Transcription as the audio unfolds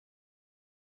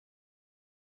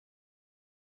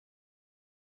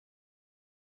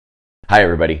Hi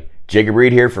everybody, Jacob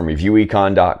Reed here from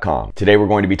ReviewEcon.com. Today we're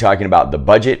going to be talking about the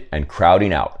budget and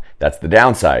crowding out. That's the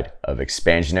downside of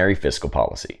expansionary fiscal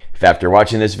policy. If after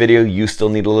watching this video you still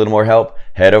need a little more help,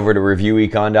 head over to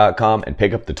ReviewEcon.com and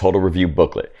pick up the Total Review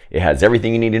booklet. It has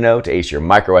everything you need to know to ace your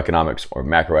microeconomics or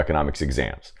macroeconomics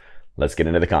exams. Let's get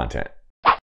into the content.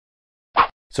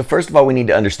 So first of all, we need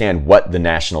to understand what the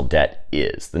national debt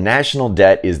is. The national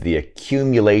debt is the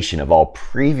accumulation of all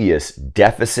previous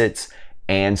deficits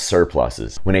and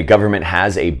surpluses. When a government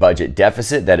has a budget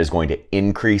deficit, that is going to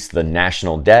increase the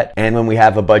national debt. And when we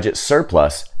have a budget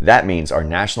surplus, that means our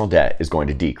national debt is going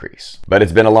to decrease. But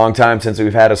it's been a long time since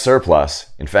we've had a surplus.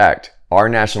 In fact, our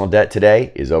national debt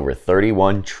today is over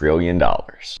 $31 trillion.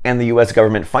 And the US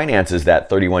government finances that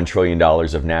 $31 trillion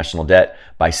of national debt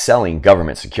by selling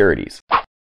government securities.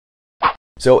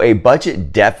 So a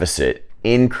budget deficit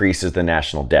increases the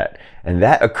national debt. And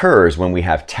that occurs when we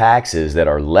have taxes that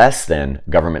are less than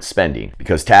government spending,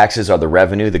 because taxes are the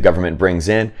revenue the government brings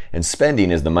in and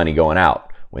spending is the money going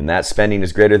out. When that spending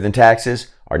is greater than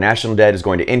taxes, our national debt is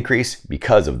going to increase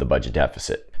because of the budget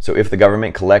deficit. So if the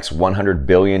government collects $100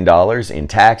 billion in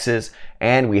taxes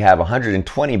and we have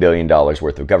 $120 billion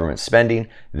worth of government spending,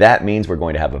 that means we're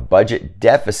going to have a budget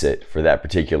deficit for that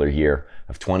particular year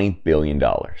of $20 billion.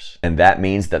 And that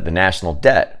means that the national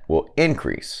debt will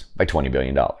increase by $20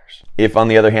 billion. If, on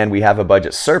the other hand, we have a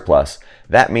budget surplus,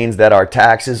 that means that our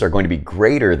taxes are going to be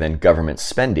greater than government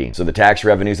spending. So the tax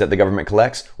revenues that the government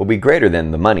collects will be greater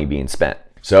than the money being spent.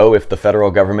 So if the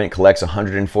federal government collects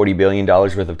 $140 billion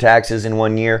worth of taxes in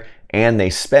one year and they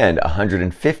spend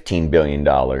 $115 billion,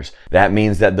 that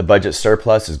means that the budget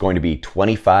surplus is going to be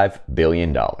 $25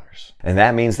 billion. And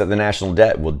that means that the national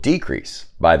debt will decrease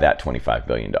by that $25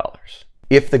 billion.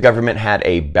 If the government had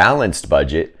a balanced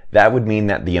budget, that would mean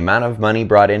that the amount of money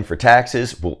brought in for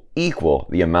taxes will equal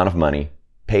the amount of money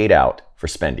paid out for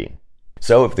spending.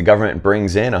 So if the government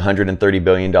brings in $130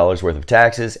 billion worth of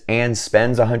taxes and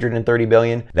spends $130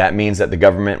 billion, that means that the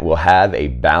government will have a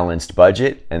balanced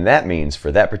budget, and that means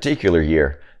for that particular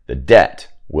year, the debt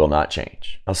will not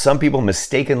change. Now, some people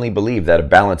mistakenly believe that a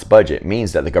balanced budget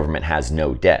means that the government has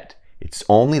no debt. It's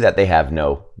only that they have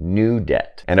no new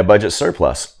debt. And a budget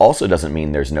surplus also doesn't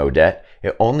mean there's no debt.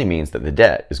 It only means that the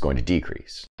debt is going to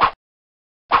decrease.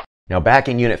 Now, back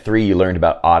in Unit 3, you learned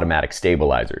about automatic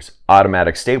stabilizers.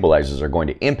 Automatic stabilizers are going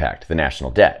to impact the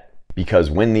national debt because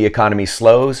when the economy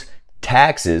slows,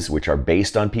 taxes, which are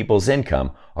based on people's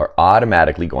income, are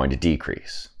automatically going to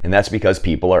decrease. And that's because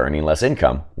people are earning less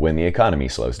income when the economy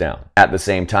slows down. At the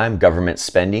same time, government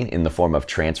spending in the form of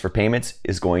transfer payments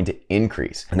is going to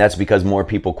increase. And that's because more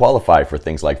people qualify for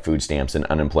things like food stamps and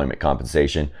unemployment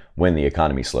compensation when the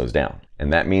economy slows down.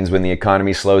 And that means when the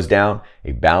economy slows down,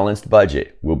 a balanced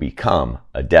budget will become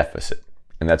a deficit.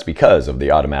 And that's because of the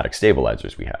automatic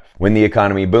stabilizers we have. When the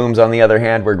economy booms, on the other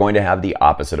hand, we're going to have the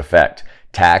opposite effect.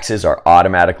 Taxes are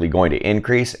automatically going to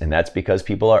increase, and that's because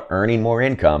people are earning more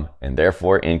income, and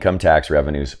therefore income tax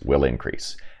revenues will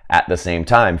increase. At the same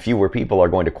time, fewer people are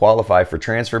going to qualify for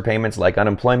transfer payments like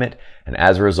unemployment, and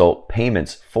as a result,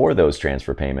 payments for those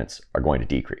transfer payments are going to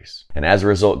decrease. And as a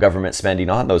result, government spending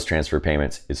on those transfer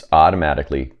payments is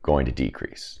automatically going to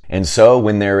decrease. And so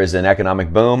when there is an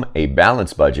economic boom, a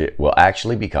balanced budget will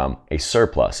actually become a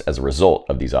surplus as a result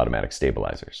of these automatic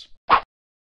stabilizers.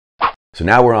 So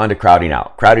now we're on to crowding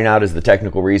out. Crowding out is the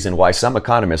technical reason why some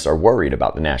economists are worried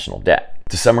about the national debt.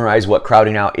 To summarize what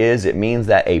crowding out is, it means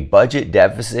that a budget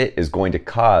deficit is going to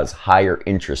cause higher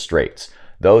interest rates.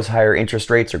 Those higher interest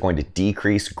rates are going to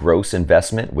decrease gross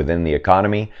investment within the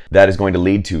economy. That is going to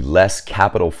lead to less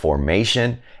capital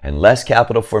formation, and less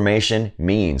capital formation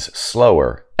means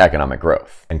slower economic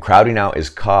growth. And crowding out is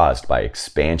caused by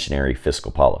expansionary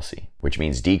fiscal policy, which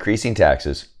means decreasing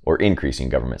taxes or increasing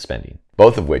government spending,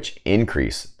 both of which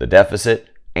increase the deficit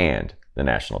and the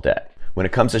national debt. When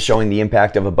it comes to showing the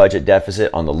impact of a budget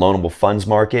deficit on the loanable funds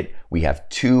market, we have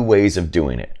two ways of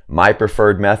doing it. My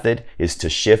preferred method is to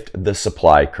shift the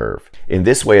supply curve. In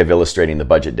this way of illustrating the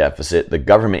budget deficit, the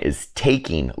government is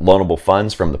taking loanable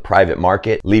funds from the private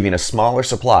market, leaving a smaller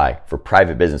supply for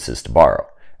private businesses to borrow.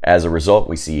 As a result,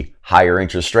 we see higher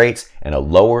interest rates and a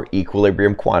lower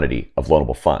equilibrium quantity of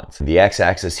loanable funds. The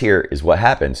x-axis here is what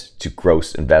happens to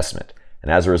gross investment.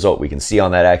 And as a result, we can see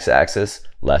on that x-axis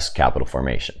less capital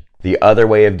formation. The other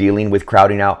way of dealing with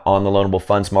crowding out on the loanable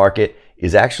funds market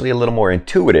is actually a little more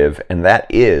intuitive, and that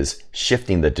is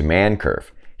shifting the demand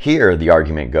curve. Here, the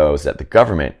argument goes that the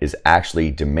government is actually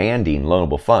demanding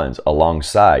loanable funds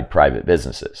alongside private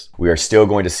businesses. We are still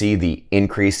going to see the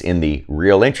increase in the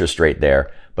real interest rate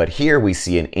there, but here we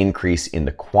see an increase in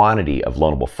the quantity of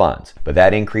loanable funds. But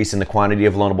that increase in the quantity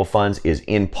of loanable funds is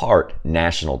in part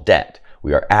national debt.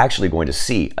 we are actually going to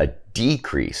see a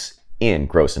decrease in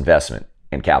gross investment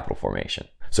and capital formation.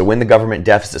 So when the government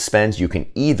deficit spends, you can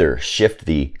either shift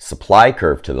the supply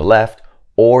curve to the left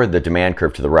or the demand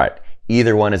curve to the right.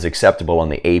 Either one is acceptable on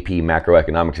the AP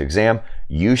Macroeconomics exam.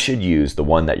 You should use the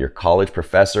one that your college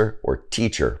professor or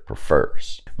teacher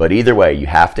prefers. But either way, you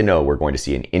have to know we're going to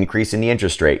see an increase in the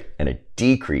interest rate and a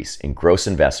decrease in gross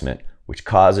investment, which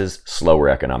causes slower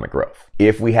economic growth.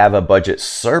 If we have a budget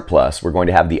surplus, we're going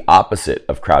to have the opposite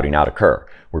of crowding out occur.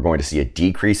 We're going to see a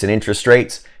decrease in interest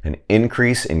rates, an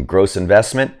increase in gross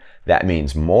investment. That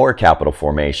means more capital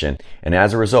formation, and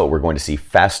as a result, we're going to see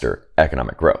faster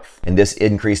economic growth. And this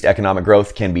increased economic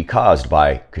growth can be caused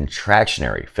by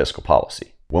contractionary fiscal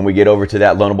policy. When we get over to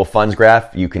that loanable funds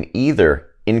graph, you can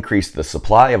either increase the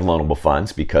supply of loanable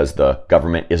funds because the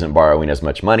government isn't borrowing as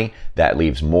much money. That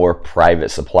leaves more private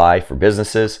supply for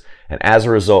businesses. And as a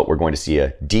result, we're going to see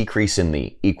a decrease in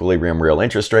the equilibrium real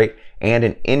interest rate and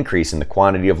an increase in the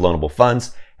quantity of loanable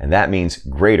funds. And that means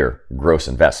greater gross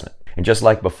investment. And just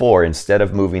like before, instead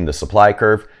of moving the supply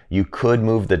curve, you could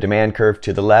move the demand curve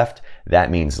to the left.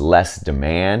 That means less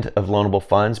demand of loanable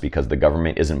funds because the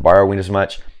government isn't borrowing as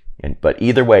much. But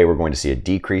either way, we're going to see a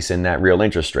decrease in that real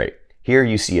interest rate. Here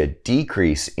you see a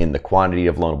decrease in the quantity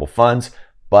of loanable funds,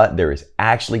 but there is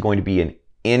actually going to be an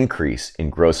increase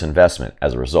in gross investment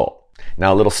as a result.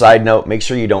 Now, a little side note, make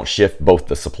sure you don't shift both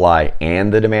the supply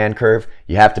and the demand curve.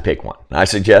 You have to pick one. I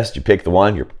suggest you pick the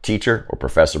one your teacher or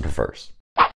professor prefers.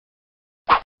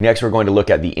 Next, we're going to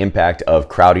look at the impact of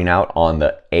crowding out on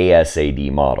the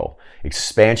ASAD model.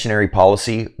 Expansionary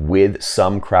policy with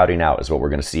some crowding out is what we're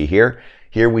going to see here.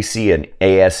 Here we see an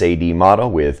ASAD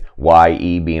model with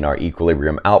YE being our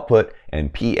equilibrium output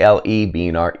and PLE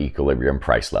being our equilibrium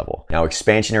price level. Now,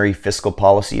 expansionary fiscal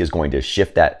policy is going to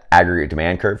shift that aggregate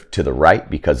demand curve to the right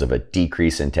because of a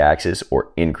decrease in taxes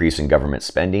or increase in government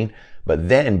spending. But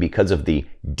then because of the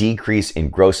decrease in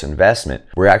gross investment,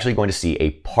 we're actually going to see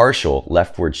a partial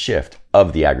leftward shift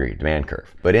of the aggregate demand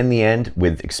curve. But in the end,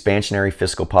 with expansionary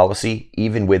fiscal policy,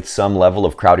 even with some level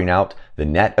of crowding out, the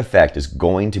net effect is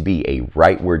going to be a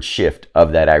rightward shift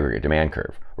of that aggregate demand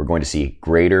curve. We're going to see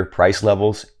greater price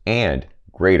levels and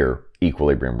greater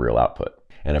equilibrium real output.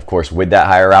 And of course, with that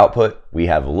higher output, we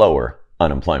have lower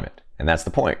unemployment. And that's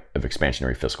the point of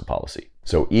expansionary fiscal policy.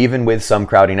 So even with some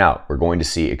crowding out, we're going to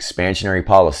see expansionary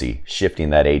policy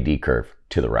shifting that AD curve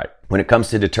to the right. When it comes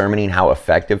to determining how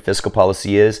effective fiscal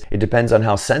policy is, it depends on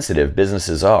how sensitive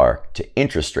businesses are to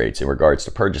interest rates in regards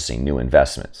to purchasing new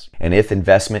investments. And if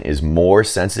investment is more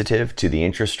sensitive to the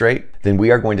interest rate, then we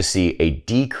are going to see a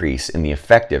decrease in the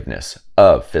effectiveness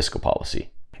of fiscal policy.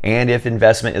 And if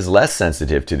investment is less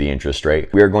sensitive to the interest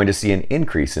rate, we are going to see an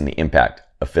increase in the impact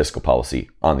of fiscal policy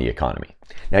on the economy.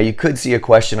 Now, you could see a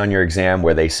question on your exam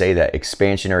where they say that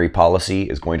expansionary policy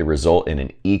is going to result in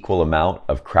an equal amount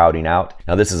of crowding out.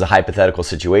 Now, this is a hypothetical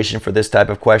situation for this type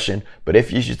of question, but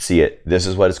if you should see it, this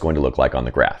is what it's going to look like on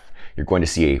the graph. You're going to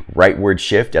see a rightward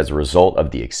shift as a result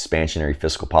of the expansionary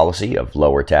fiscal policy of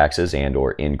lower taxes and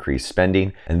or increased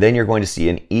spending. And then you're going to see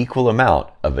an equal amount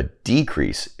of a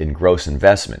decrease in gross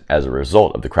investment as a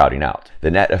result of the crowding out.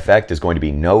 The net effect is going to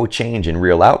be no change in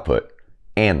real output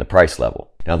and the price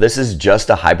level. Now, this is just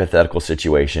a hypothetical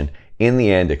situation. In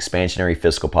the end, expansionary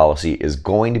fiscal policy is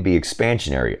going to be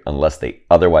expansionary unless they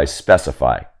otherwise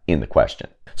specify in the question.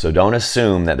 So don't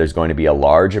assume that there's going to be a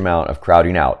large amount of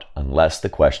crowding out unless the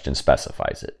question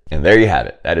specifies it. And there you have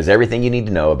it. That is everything you need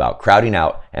to know about crowding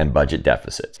out and budget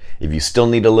deficits. If you still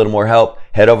need a little more help,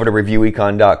 head over to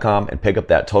reviewecon.com and pick up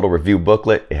that total review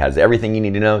booklet. It has everything you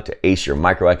need to know to ace your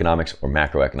microeconomics or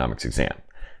macroeconomics exam.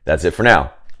 That's it for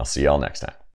now. I'll see you all next time.